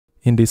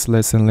In this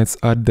lesson, let's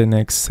add the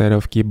next set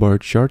of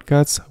keyboard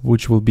shortcuts,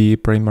 which will be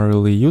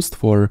primarily used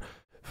for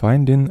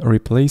finding,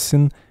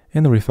 replacing,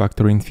 and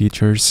refactoring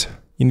features.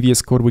 In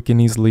VS Code, we can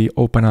easily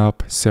open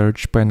up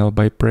Search panel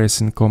by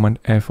pressing Command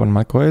F on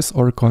macOS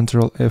or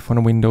Ctrl F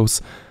on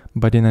Windows.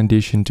 But in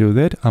addition to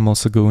that, I'm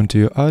also going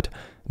to add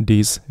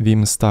this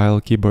Vim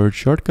style keyboard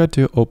shortcut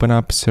to open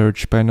up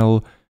Search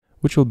panel,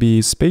 which will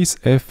be space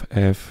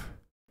FF.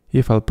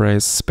 If I'll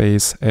press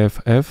space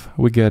FF,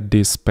 we get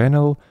this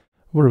panel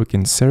where we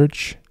can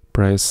search,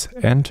 press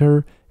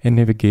Enter, and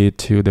navigate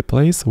to the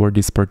place where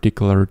this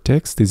particular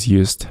text is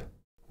used.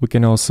 We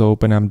can also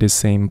open up the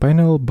same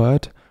panel,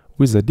 but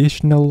with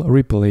additional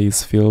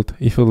replace field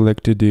if you'd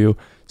like to do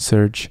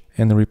search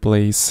and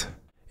replace.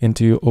 And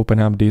to open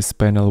up this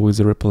panel with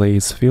a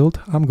replace field,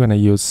 I'm gonna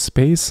use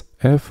space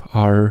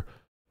FR.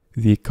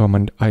 The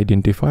command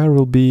identifier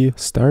will be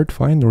start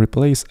find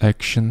replace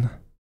action.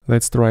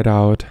 Let's try it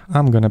out.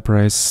 I'm gonna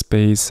press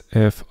space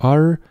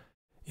FR.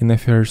 In the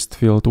first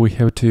field, we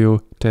have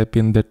to type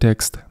in the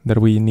text that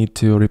we need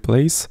to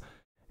replace.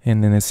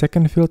 And in the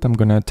second field, I'm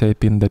gonna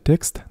type in the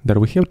text that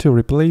we have to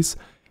replace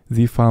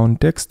the found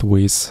text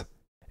with.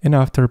 And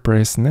after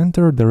pressing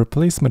Enter, the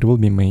replacement will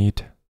be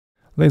made.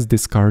 Let's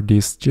discard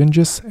these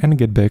changes and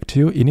get back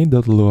to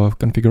init.lua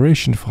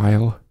configuration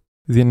file.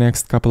 The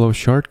next couple of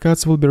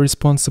shortcuts will be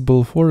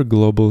responsible for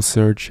global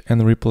search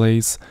and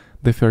replace.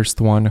 The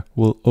first one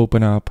will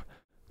open up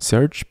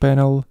Search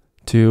panel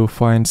to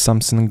find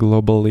something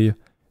globally.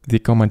 The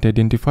command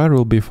identifier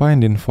will be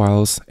finding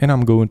files, and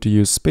I'm going to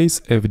use space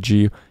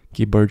FG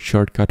keyboard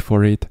shortcut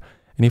for it.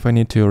 And if I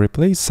need to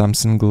replace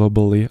something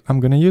globally, I'm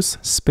gonna use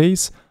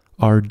space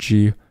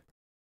RG.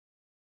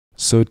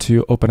 So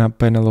to open up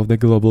panel of the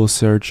global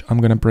search, I'm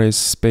gonna press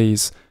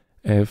space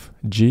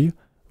FG.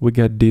 We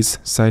get this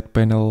side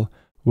panel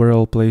where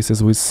all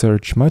places with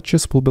search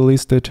matches will be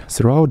listed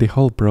throughout the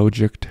whole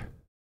project.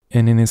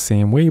 And in the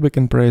same way, we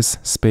can press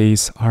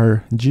space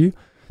RG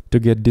to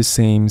get the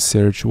same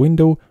search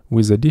window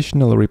with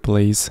additional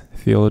replace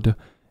field.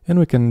 And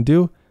we can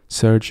do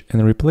search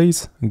and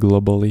replace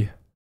globally.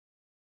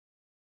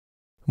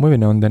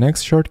 Moving on, the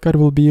next shortcut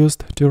will be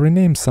used to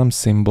rename some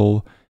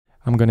symbol.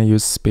 I'm gonna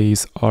use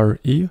space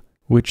RE,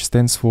 which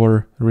stands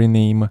for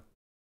rename.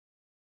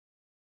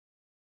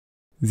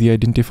 The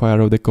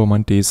identifier of the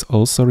command is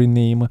also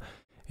rename.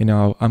 And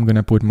now I'm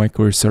gonna put my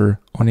cursor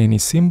on any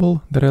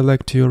symbol that I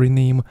like to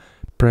rename.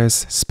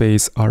 Press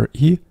space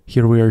RE.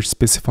 Here we are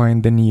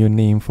specifying the new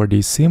name for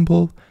this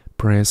symbol.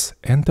 Press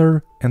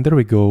Enter, and there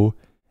we go.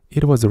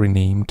 It was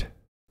renamed.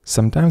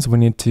 Sometimes we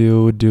need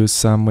to do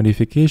some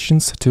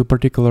modifications to a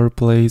particular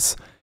place,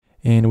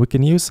 and we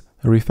can use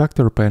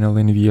refactor panel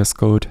in VS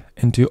Code.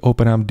 And to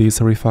open up this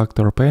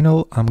refactor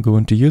panel, I'm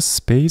going to use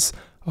space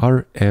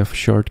RF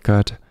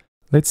shortcut.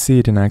 Let's see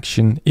it in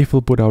action. If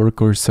we'll put our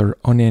cursor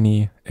on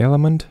any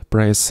element,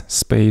 press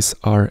space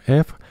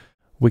RF,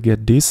 we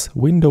get this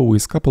window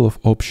with a couple of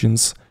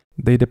options.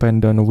 They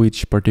depend on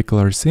which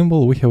particular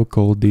symbol we have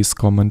called this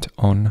command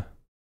on.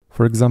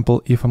 For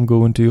example, if I'm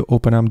going to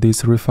open up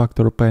this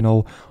refactor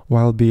panel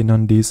while being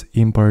on this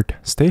import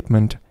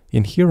statement,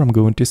 in here I'm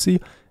going to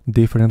see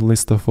different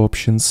list of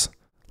options.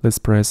 Let's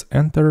press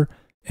Enter,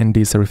 and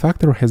this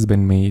refactor has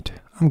been made.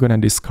 I'm gonna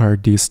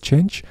discard this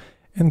change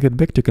and get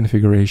back to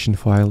configuration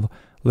file.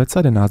 Let's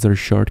add another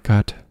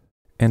shortcut.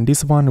 And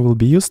this one will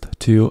be used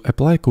to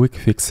apply quick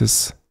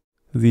fixes.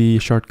 The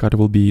shortcut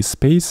will be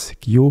space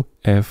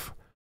QF.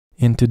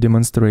 And to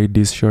demonstrate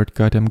this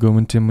shortcut, I'm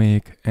going to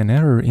make an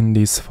error in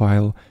this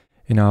file.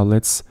 And now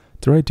let's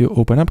try to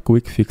open up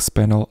quick fix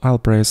panel. I'll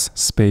press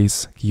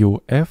space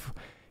QF.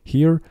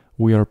 Here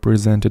we are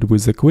presented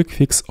with the quick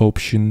fix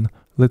option.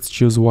 Let's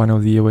choose one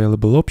of the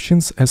available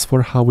options. As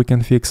for how we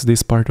can fix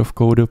this part of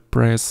code,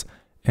 press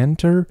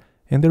Enter,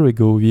 and there we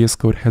go, VS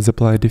Code has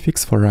applied the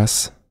fix for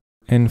us.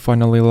 And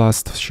finally,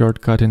 last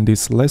shortcut in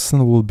this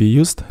lesson will be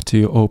used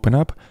to open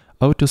up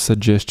Auto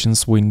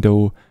Suggestions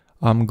window.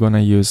 I'm gonna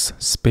use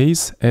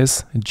space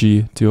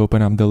SG to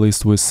open up the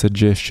list with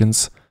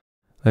suggestions.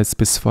 Let's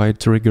specify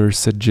trigger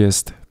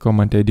suggest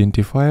command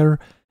identifier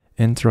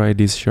and try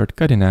this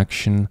shortcut in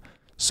action.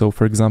 So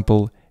for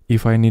example,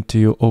 if I need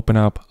to open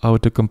up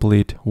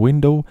autocomplete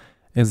window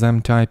as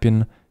I'm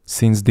typing,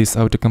 since this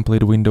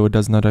autocomplete window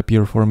does not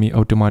appear for me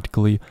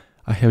automatically,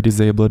 I have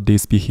disabled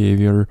this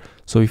behavior.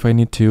 So if I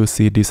need to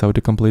see this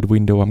autocomplete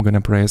window, I'm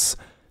gonna press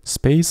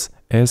space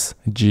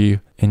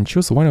SG and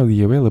choose one of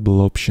the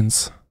available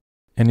options.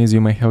 And as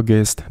you may have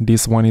guessed,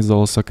 this one is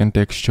also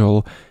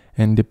contextual,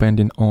 and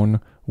depending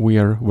on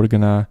where we're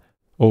gonna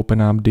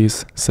open up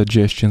this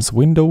suggestions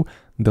window,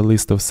 the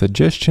list of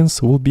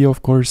suggestions will be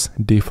of course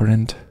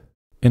different.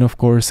 And of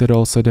course it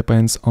also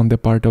depends on the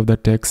part of the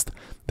text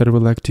that we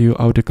like to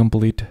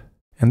autocomplete.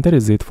 And that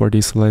is it for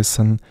this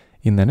lesson.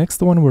 In the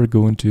next one we're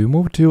going to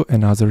move to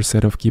another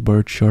set of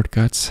keyboard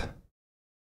shortcuts.